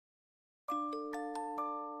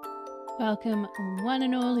Welcome one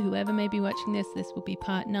and all, whoever may be watching this. This will be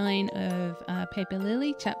part 9 of Paper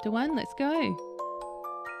Lily, chapter 1. Let's go.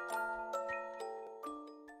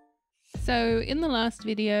 So in the last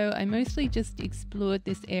video, I mostly just explored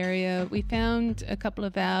this area. We found a couple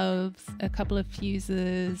of valves, a couple of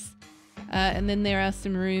fuses, and then there are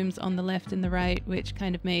some rooms on the left and the right which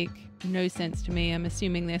kind of make no sense to me. I'm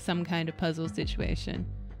assuming they're some kind of puzzle situation.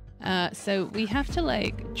 So we have to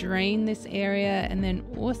like drain this area and then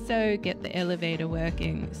also get the elevator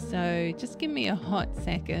working. So just give me a hot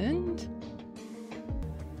second.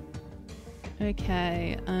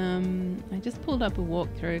 Okay, I just pulled up a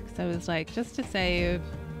walkthrough because I was like, just to save,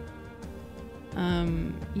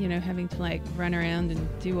 you know, having to like run around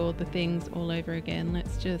and do all the things all over again.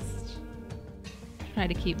 Let's just try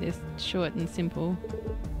to keep this short and simple.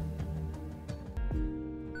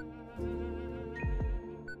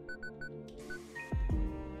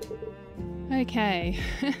 Okay.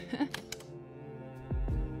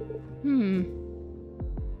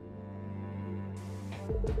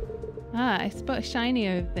 I spot a shiny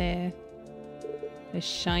over there. A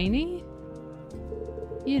shiny?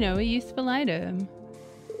 You know, a useful item.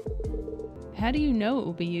 How do you know it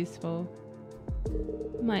will be useful?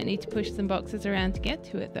 Might need to push some boxes around to get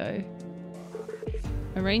to it though.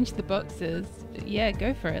 Arrange the boxes. Yeah,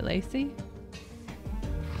 go for it, Lacie.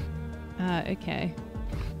 Okay.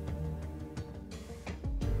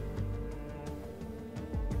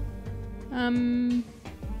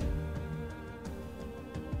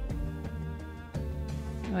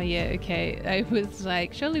 Oh yeah, okay. I was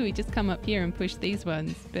like, surely we just come up here and push these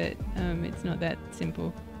ones, but it's not that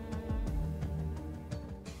simple.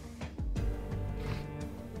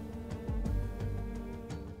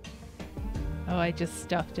 Oh, I just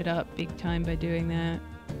stuffed it up big time by doing that.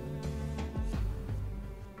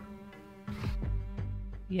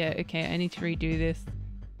 Yeah, okay, I need to redo this.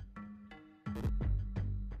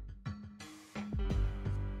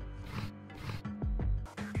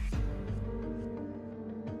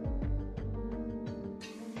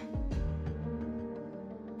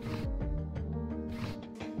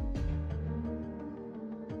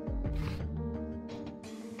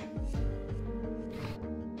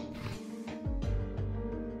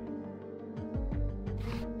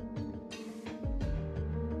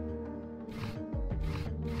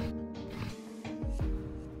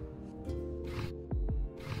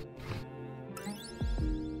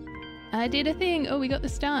 I did a thing! Oh, we got the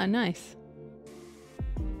star, nice.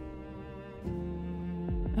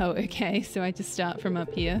 Oh, okay, so I just start from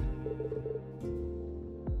up here.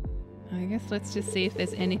 I guess let's just see if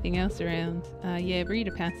there's anything else around. Yeah, read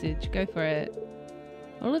a passage, go for it.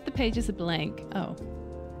 All of the pages are blank. Oh.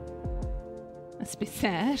 That's a bit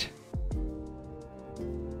sad.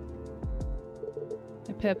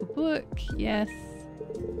 A purple book, yes.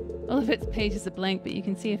 All of its pages are blank, but you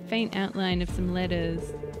can see a faint outline of some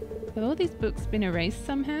letters. Have all these books been erased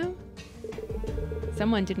somehow?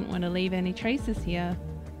 Someone didn't want to leave any traces here.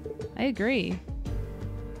 I agree.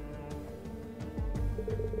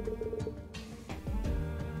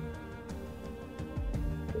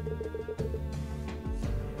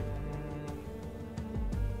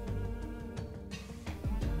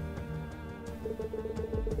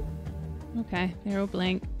 Okay, they're all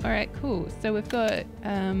blank. Alright, cool. So we've got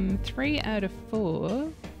 3 out of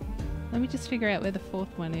 4. Let me just figure out where the 4th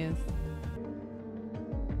one is.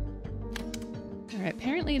 Alright,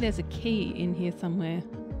 apparently there's a key in here somewhere.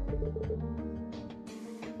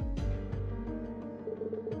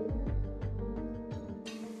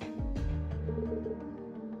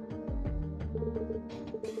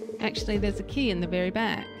 Actually, there's a key in the very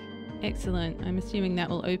back. Excellent. I'm assuming that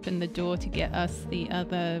will open the door to get us the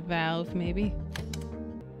other valve, maybe.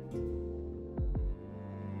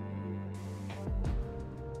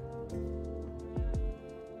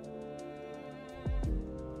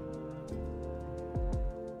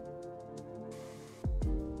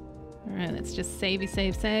 Alright, let's just save. I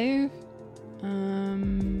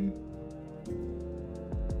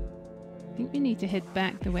think we need to head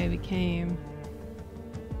back the way we came.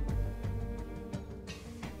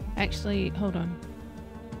 Actually, hold on.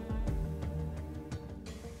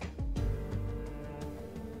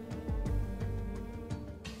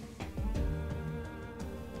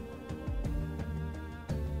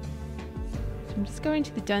 So I'm just going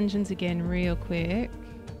to the dungeons again real quick.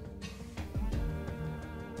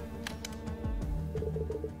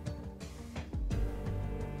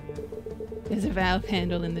 There's a valve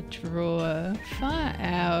handle in the drawer. Far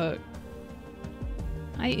out.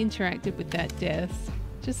 I interacted with that desk.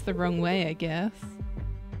 Just the wrong way, I guess.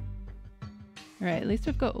 Alright, at least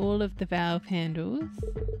we've got all of the valve handles.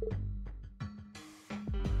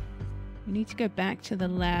 We need to go back to the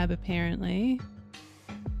lab apparently.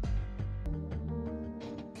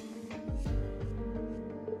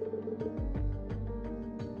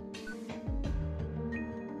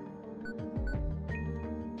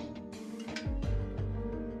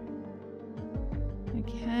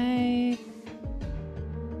 Okay.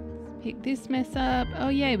 Let's pick this mess up. Oh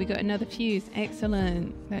yay, we got another fuse.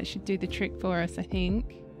 Excellent. That should do the trick for us, I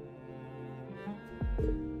think.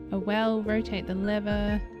 Oh well, rotate the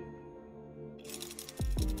lever.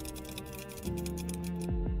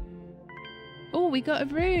 Oh, we got a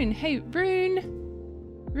rune. Hey, rune!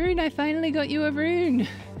 Rune, I finally got you a rune.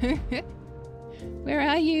 Where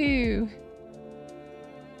are you?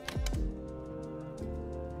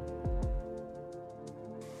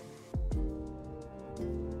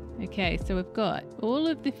 Okay, so we've got all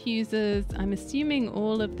of the fuses. I'm assuming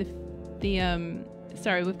all of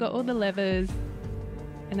sorry, we've got all the levers,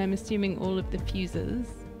 and I'm assuming all of the fuses,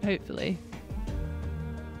 hopefully.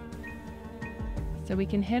 So we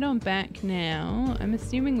can head on back now. I'm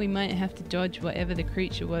assuming we might have to dodge whatever the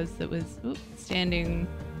creature was that was standing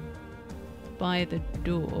by the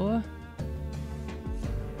door.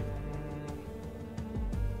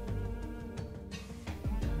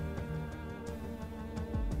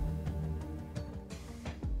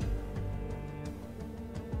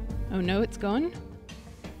 Oh no, it's gone?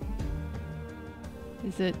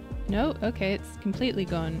 Is it? No? Okay, it's completely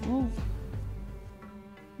gone. Oh.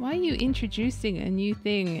 Why are you introducing a new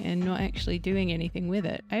thing and not actually doing anything with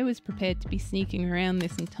it? I was prepared to be sneaking around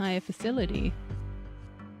this entire facility.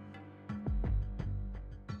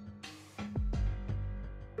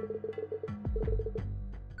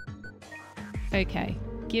 Okay,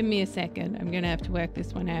 give me a second. I'm gonna have to work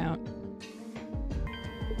this one out.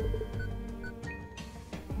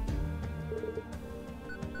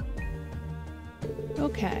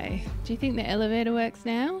 Okay, do you think the elevator works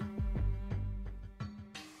now?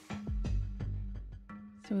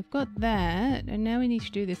 So we've got that, and now we need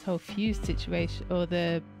to do this whole fuse situation, or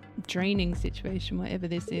the draining situation, whatever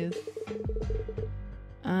this is.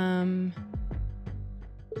 Oh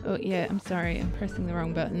yeah, I'm sorry, I'm pressing the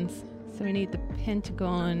wrong buttons. So we need the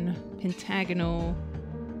pentagonal.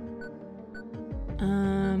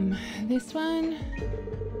 This one.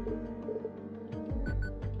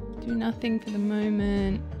 Do nothing for the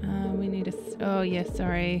moment. We need a... Oh yeah,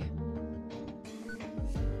 sorry.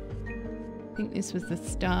 I think this was the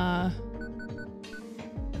star.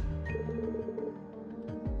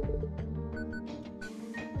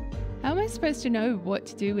 How am I supposed to know what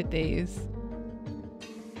to do with these?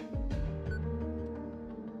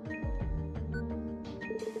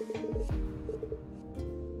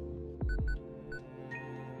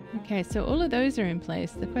 Okay, so all of those are in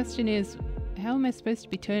place. The question is, how am I supposed to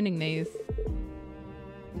be turning these?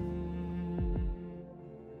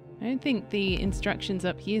 I don't think the instructions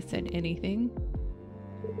up here said anything.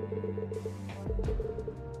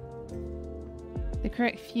 The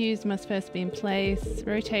correct fuse must first be in place.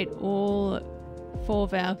 Rotate all 4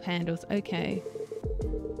 valve handles. Okay.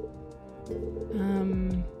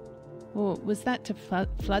 Oh, was that to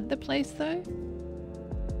flood the place though?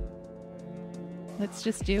 Let's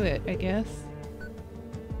just do it, I guess.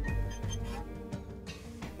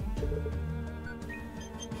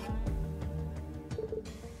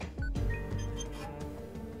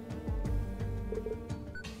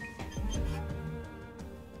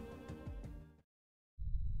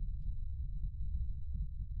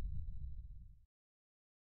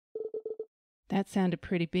 That sounded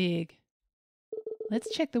pretty big. Let's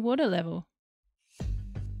check the water level.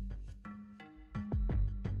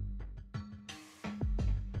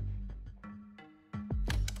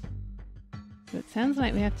 So it sounds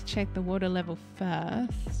like we have to check the water level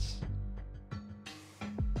first.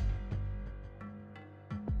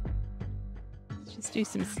 Let's just do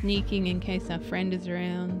some sneaking in case our friend is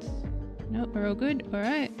around. Nope, we're all good. All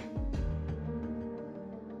right.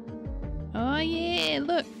 Oh yeah,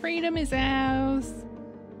 look, freedom is ours.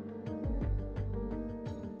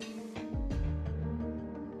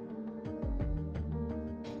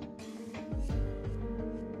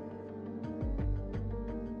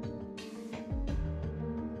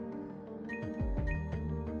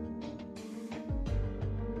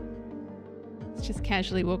 Let's just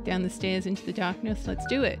casually walk down the stairs into the darkness. Let's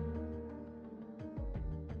do it.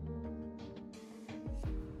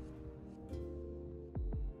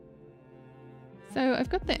 So I've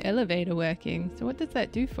got the elevator working. So what does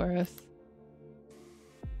that do for us?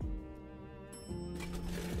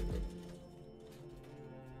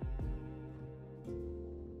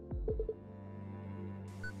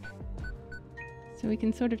 So we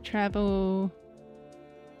can sort of travel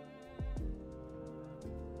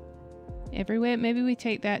Everywhere. Maybe we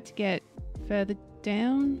take that to get further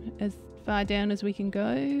down, as far down as we can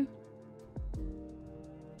go.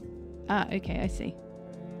 Ah, okay, I see.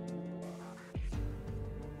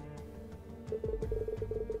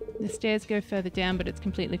 The stairs go further down, but it's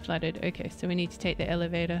completely flooded. Okay, so we need to take the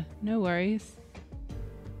elevator. No worries.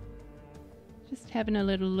 Just having a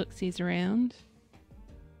little look-sees around.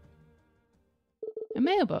 A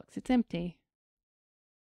mailbox, it's empty.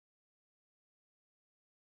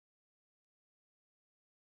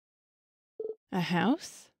 A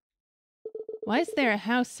house? Why is there a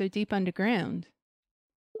house so deep underground?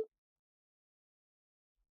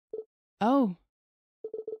 Oh,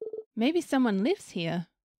 maybe someone lives here.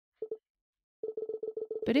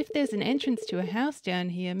 But if there's an entrance to a house down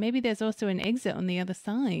here, maybe there's also an exit on the other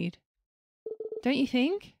side. Don't you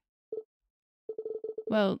think?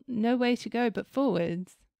 Well, no way to go but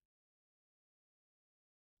forwards.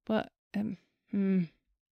 But, I'm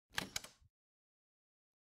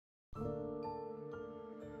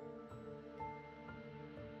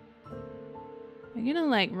gonna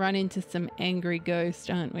like run into some angry ghost,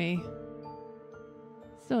 aren't we?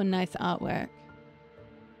 So nice artwork.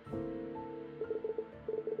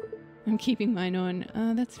 I'm keeping mine on.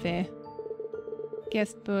 Oh, that's fair.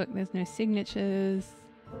 Guest book, there's no signatures.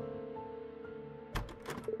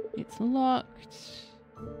 It's locked.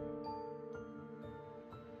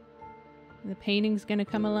 The painting's gonna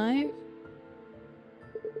come alive?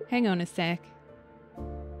 Hang on a sec.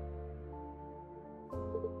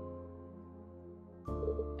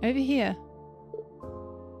 Over here.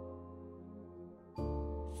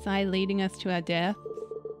 Sigh leading us to our deaths.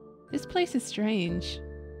 This place is strange.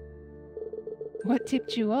 What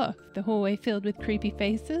tipped you off? The hallway filled with creepy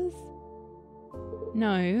faces?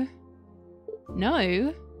 No.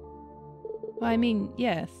 No? Well, I mean,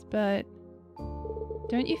 yes, but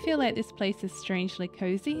don't you feel like this place is strangely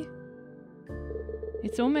cozy?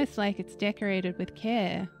 It's almost like it's decorated with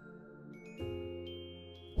care.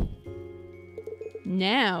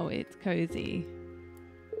 Now it's cozy.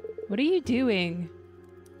 What are you doing?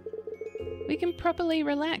 We can properly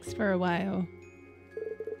relax for a while.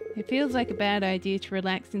 It feels like a bad idea to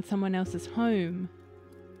relax in someone else's home.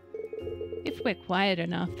 If we're quiet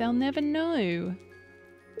enough, they'll never know.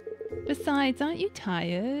 Besides, aren't you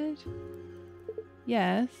tired?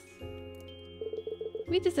 Yes.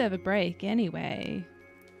 We deserve a break anyway.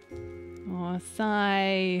 Oh,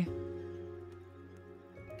 sigh.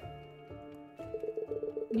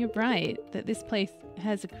 You're right that this place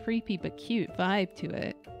has a creepy but cute vibe to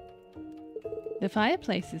it. The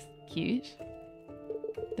fireplace is cute.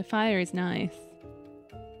 The fire is nice.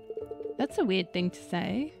 That's a weird thing to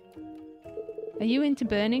say. Are you into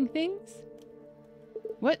burning things?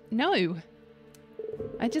 What? No!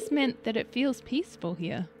 I just meant that it feels peaceful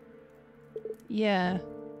here. Yeah.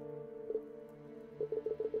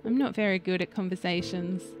 I'm not very good at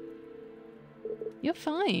conversations. You're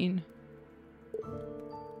fine.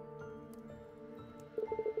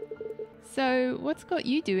 So, what's got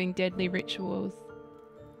you doing deadly rituals?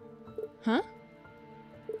 Huh?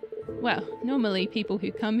 Well, normally people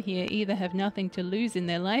who come here either have nothing to lose in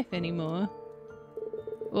their life anymore,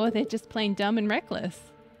 or they're just plain dumb and reckless.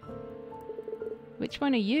 Which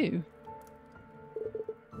one are you?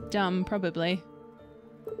 Dumb, probably.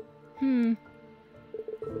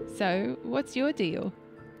 So, what's your deal?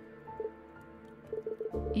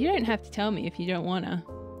 You don't have to tell me if you don't wanna.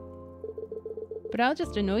 But I'll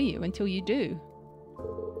just annoy you until you do.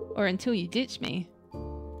 Or until you ditch me.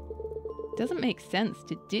 Doesn't make sense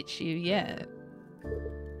to ditch you yet.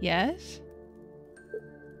 Yes?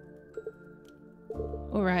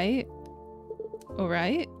 Alright.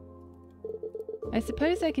 Alright. I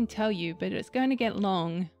suppose I can tell you, but it's going to get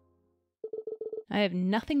long. I have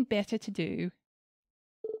nothing better to do.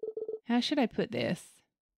 How should I put this?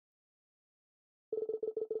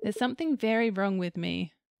 There's something very wrong with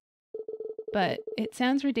me. But it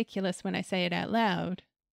sounds ridiculous when I say it out loud.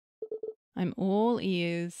 I'm all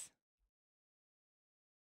ears.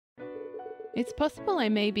 It's possible I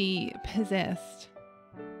may be possessed.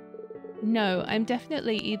 No, I'm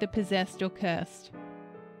definitely either possessed or cursed.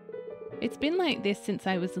 It's been like this since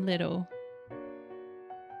I was little.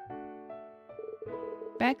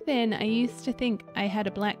 Back then, I used to think I had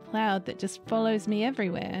a black cloud that just follows me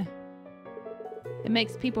everywhere. It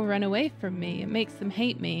makes people run away from me. It makes them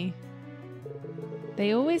hate me.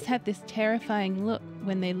 They always have this terrifying look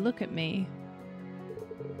when they look at me.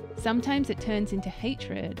 Sometimes it turns into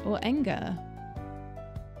hatred or anger.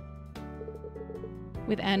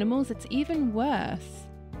 With animals, it's even worse.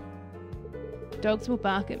 Dogs will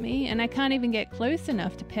bark at me and I can't even get close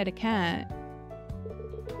enough to pet a cat.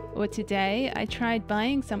 Or today, I tried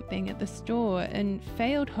buying something at the store and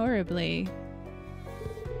failed horribly.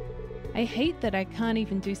 I hate that I can't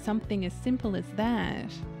even do something as simple as that.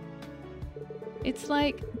 It's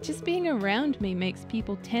like just being around me makes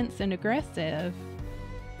people tense and aggressive.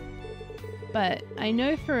 But I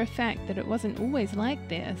know for a fact that it wasn't always like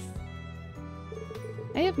this.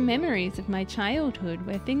 I have memories of my childhood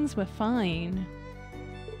where things were fine.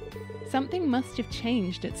 Something must have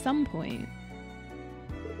changed at some point.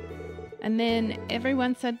 And then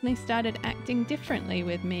everyone suddenly started acting differently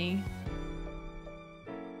with me.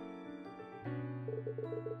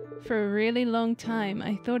 For a really long time,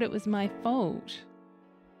 I thought it was my fault.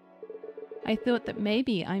 I thought that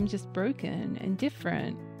maybe I'm just broken and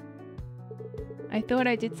different. I thought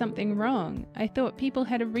I did something wrong. I thought people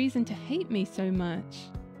had a reason to hate me so much.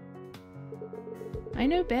 I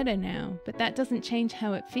know better now, but that doesn't change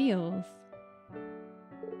how it feels.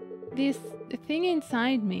 This thing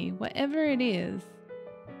inside me, whatever it is,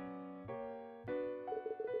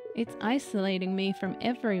 it's isolating me from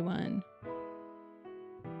everyone.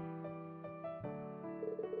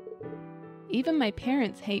 Even my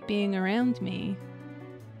parents hate being around me.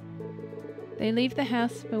 They leave the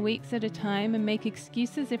house for weeks at a time and make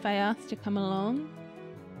excuses if I ask to come along.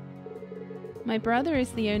 My brother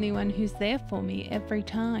is the only one who's there for me every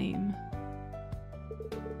time.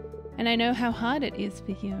 And I know how hard it is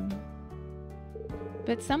for him.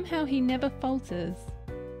 But somehow he never falters.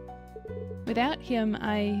 Without him,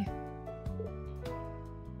 I've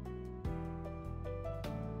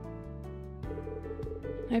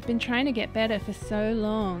been trying to get better for so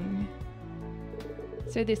long.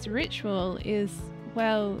 So this ritual is,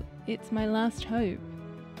 well, it's my last hope.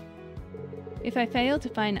 If I fail to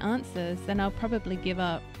find answers, then I'll probably give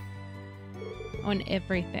up on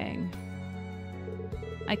everything.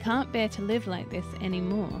 I can't bear to live like this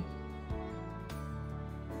anymore.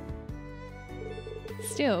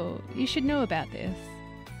 Still, you should know about this.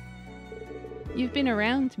 You've been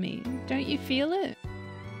around me, don't you feel it?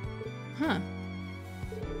 Huh.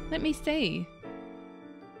 Let me see.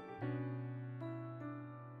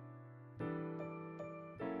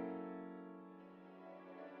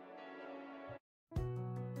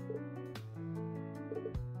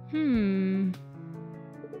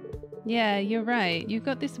 Yeah, you're right. You've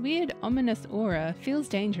got this weird, ominous aura. Feels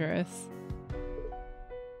dangerous.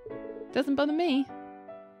 Doesn't bother me.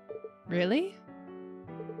 Really?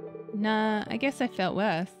 Nah, I guess I felt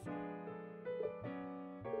worse.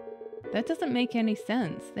 That doesn't make any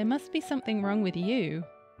sense. There must be something wrong with you.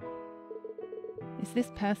 Is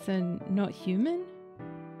this person not human?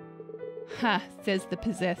 Ha, says the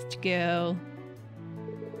possessed girl.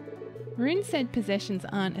 Rune said possessions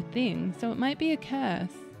aren't a thing, so it might be a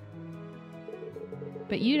curse.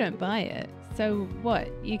 But you don't buy it. So what,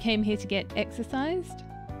 you came here to get exorcised?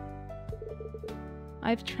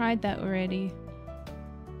 I've tried that already.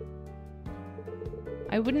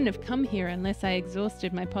 I wouldn't have come here unless I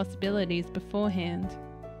exhausted my possibilities beforehand.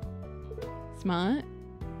 Smart?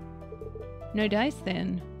 No dice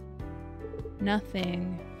then?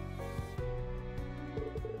 Nothing.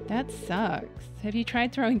 That sucks. Have you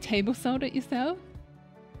tried throwing table salt at yourself?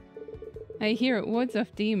 I hear it wards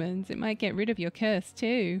off demons. It might get rid of your curse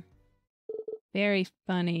too. Very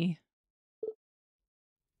funny.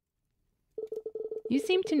 You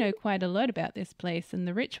seem to know quite a lot about this place and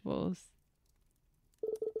the rituals.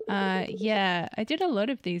 Yeah, I did a lot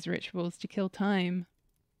of these rituals to kill time.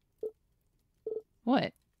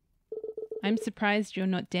 What? I'm surprised you're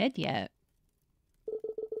not dead yet.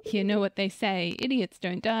 You know what they say, idiots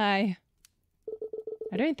don't die.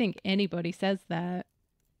 I don't think anybody says that.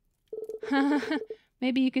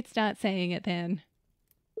 Maybe you could start saying it then.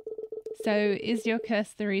 So, is your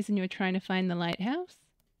curse the reason you're trying to find the lighthouse?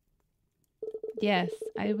 Yes,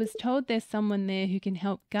 I was told there's someone there who can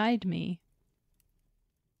help guide me.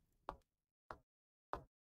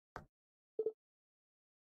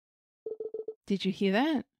 Did you hear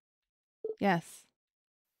that? Yes.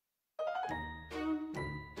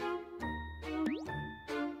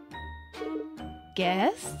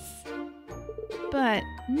 Guests? But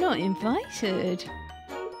not invited.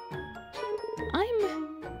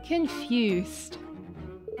 I'm confused.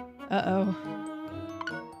 Uh-oh.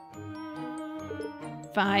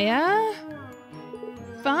 Fire?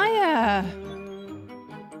 Fire!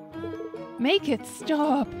 Make it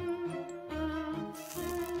stop.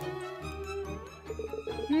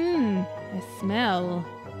 A smell.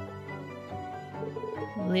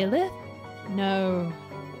 Lilith? No.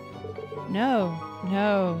 No,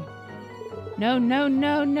 no. No, no,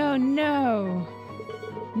 no, no, no.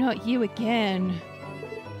 Not you again.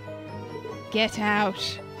 Get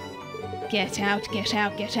out. Get out, get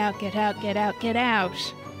out, get out, get out, get out, get out.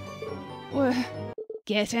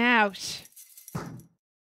 Get out.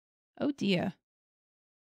 Oh dear.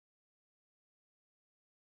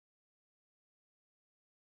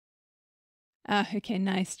 Ah, okay,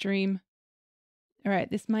 nice dream. Alright,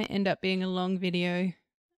 this might end up being a long video.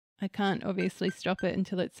 I can't obviously stop it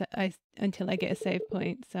until I get a save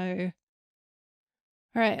point, so...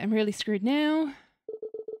 Alright, I'm really screwed now.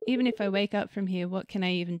 Even if I wake up from here, what can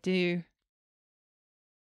I even do?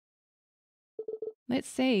 Let's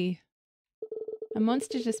see. A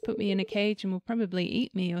monster just put me in a cage and will probably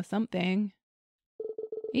eat me or something.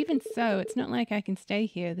 Even so, it's not like I can stay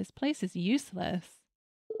here. This place is useless.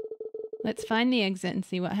 Let's find the exit and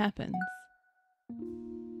see what happens.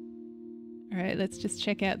 Alright, let's just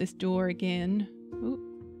check out this door again. Ooh.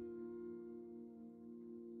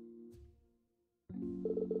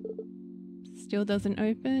 Still doesn't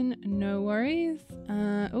open. No worries.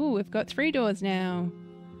 Oh, we've got 3 doors now.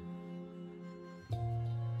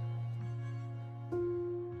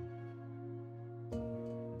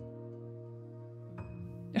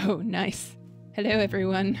 Oh, nice. Hello,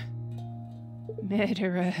 everyone.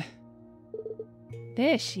 Murderer.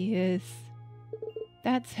 There she is.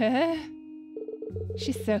 That's her.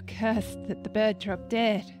 She's so cursed that the bird dropped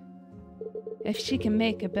dead. If she can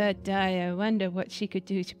make a bird die, I wonder what she could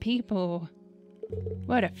do to people.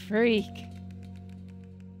 What a freak.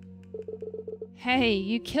 Hey,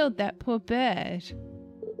 you killed that poor bird.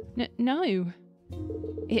 No.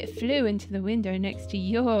 It flew into the window next to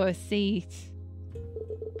your seat.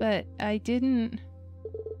 But I didn't.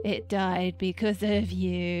 It died because of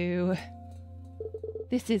you.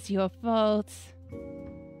 This is your fault.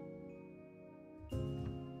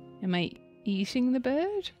 Am I eating the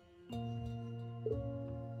bird?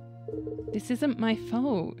 This isn't my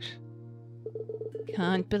fault.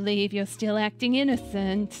 Can't believe you're still acting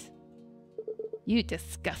innocent. You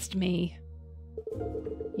disgust me.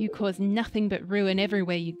 You cause nothing but ruin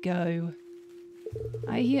everywhere you go.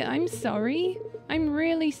 I'm sorry. I'm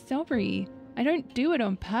really sorry. I don't do it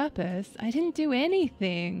on purpose. I didn't do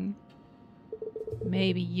anything.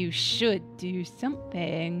 Maybe you should do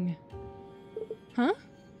something. Huh?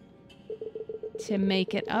 To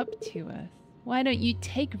make it up to us. Why don't you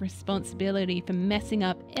take responsibility for messing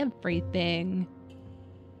up everything?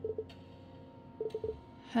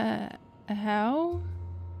 How?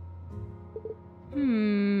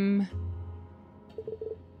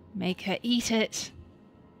 Make her eat it.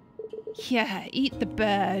 Yeah, eat the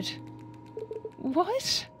bird.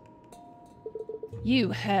 What?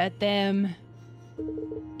 You heard them.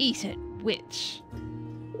 Eat it, witch.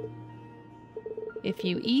 If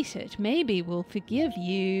you eat it, maybe we'll forgive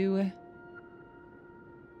you.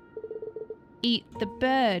 Eat the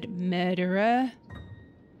bird, murderer.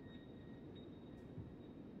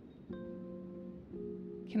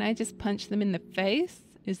 Can I just punch them in the face?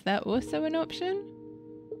 Is that also an option?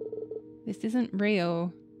 This isn't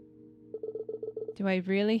real. Do I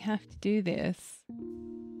really have to do this?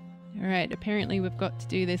 Alright, apparently we've got to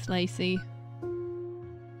do this, Lacie.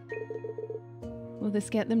 Will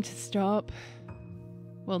this get them to stop?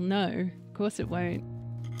 Well, no. Of course it won't.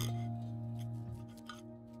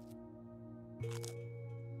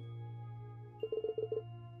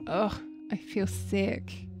 Oh, I feel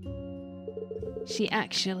sick. She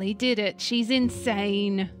actually did it. She's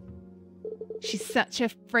insane. She's such a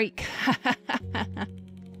freak.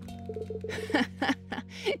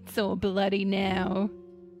 It's all bloody now.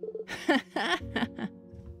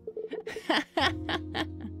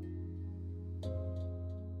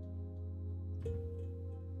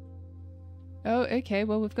 Oh, okay,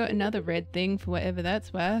 well we've got another red thing for whatever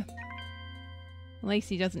that's worth.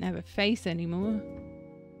 Lacie doesn't have a face anymore.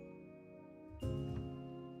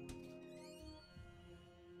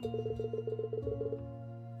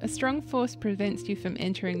 A strong force prevents you from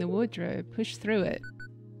entering the wardrobe. Push through it.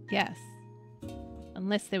 Yes.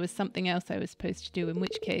 Unless there was something else I was supposed to do, in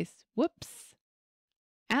which case... Whoops!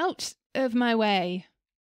 Out of my way!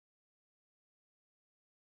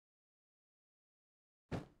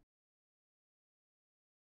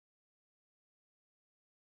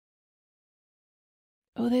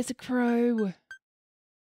 Oh, there's a crow!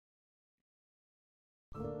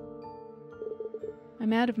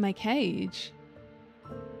 I'm out of my cage.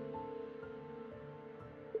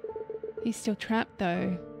 He's still trapped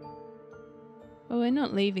though. Oh, we're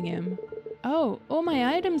not leaving him. Oh, all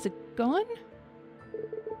my items are gone?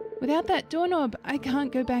 Without that doorknob, I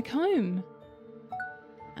can't go back home.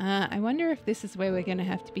 I wonder if this is where we're going to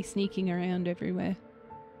have to be sneaking around everywhere.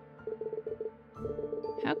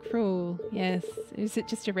 How cruel. Yes. Is it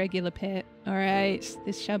just a regular pet? Alright,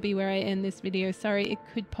 this shall be where I end this video. Sorry, it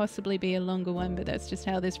could possibly be a longer one, but that's just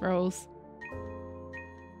how this rolls.